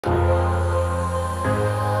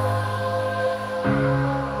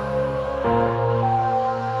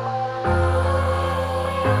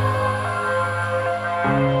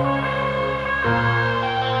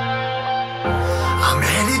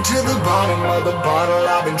of the bottle,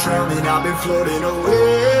 I've been drowning, I've been floating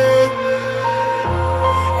away.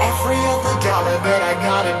 Every other dollar that I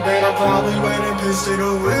got in bed, I probably went and pissed it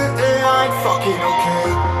away. I ain't fucking okay,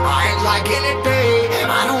 I ain't liking it, babe.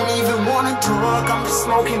 I don't even wanna talk, I'm just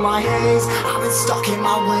smoking my haze. I've been stuck in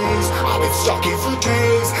my ways, I've been stuck here for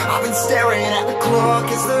days. I've been staring at the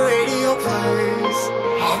clock as the radio plays.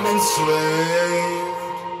 I'm enslaved.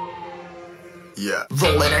 Yeah.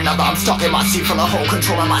 Rolling another, I'm stuck in my seat from the whole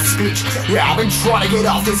control of my speech. Yeah, I've been trying to get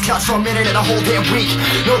off this couch for a minute and a whole damn week.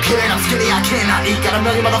 No kidding, I'm skinny, I cannot eat. Got a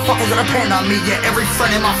million motherfuckers that depend on me. Yeah, every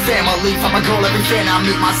friend in my family, from a girl, every fan I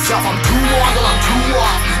meet myself. I'm too on till I'm too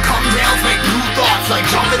off. Come down, make new thoughts, like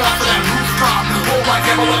jumping off of that rooftop. Whole life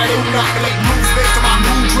ever when I do not to make moves based on my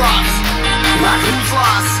mood drops. Like who's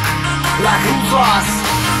lost? Like who's lost?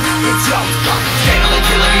 It's yo, channeling,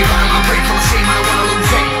 killing me, running my brain full of shame. I don't wanna lose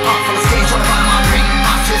it. Full of stage, trying to find my brain.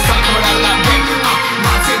 I'm just something coming out of that brain.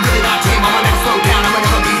 My team really not tame. I'ma never slow down, I'ma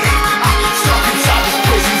never behave. Stuck inside this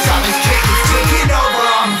prison, inside this cage, it's taking over.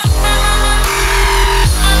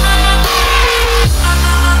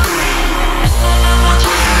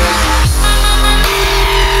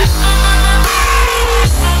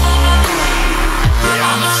 Yeah,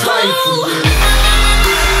 I'm a slave for you.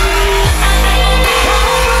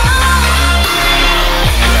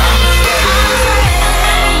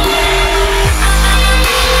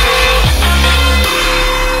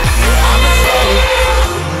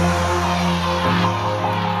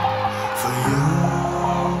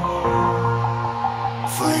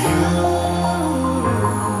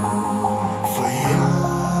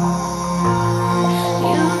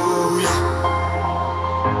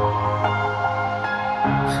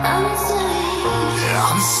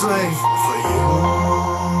 I'm a slave for you.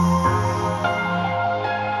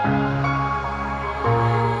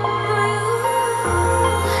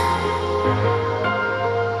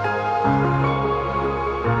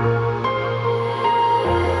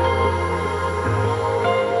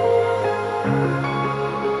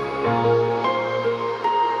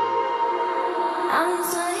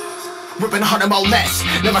 Ripping hard and more less,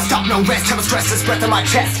 never stop, no rest. Till the stress is breath in my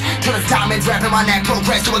chest, till it's diamonds wrapping my neck.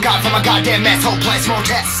 Progress to a god from a goddamn mess. Hopeless, more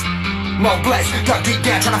tests, more blessed. Dug deep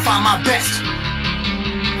down trying to find my best.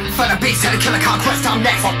 Find a beast, had to kill a conquest. I'm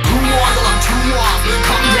next. I'm too on till I'm too off.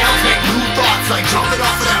 Come down, make new thoughts, like jumping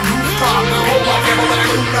off of that rooftop. Whole life ever when I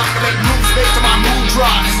do not to make moves based on my mood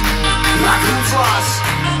drops. Like who's lost?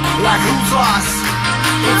 Like who's lost?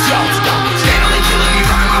 It's yo, channeling, killing me,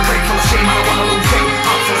 running my brain full of shame. I don't wanna lose it.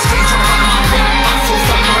 I'm full of stage,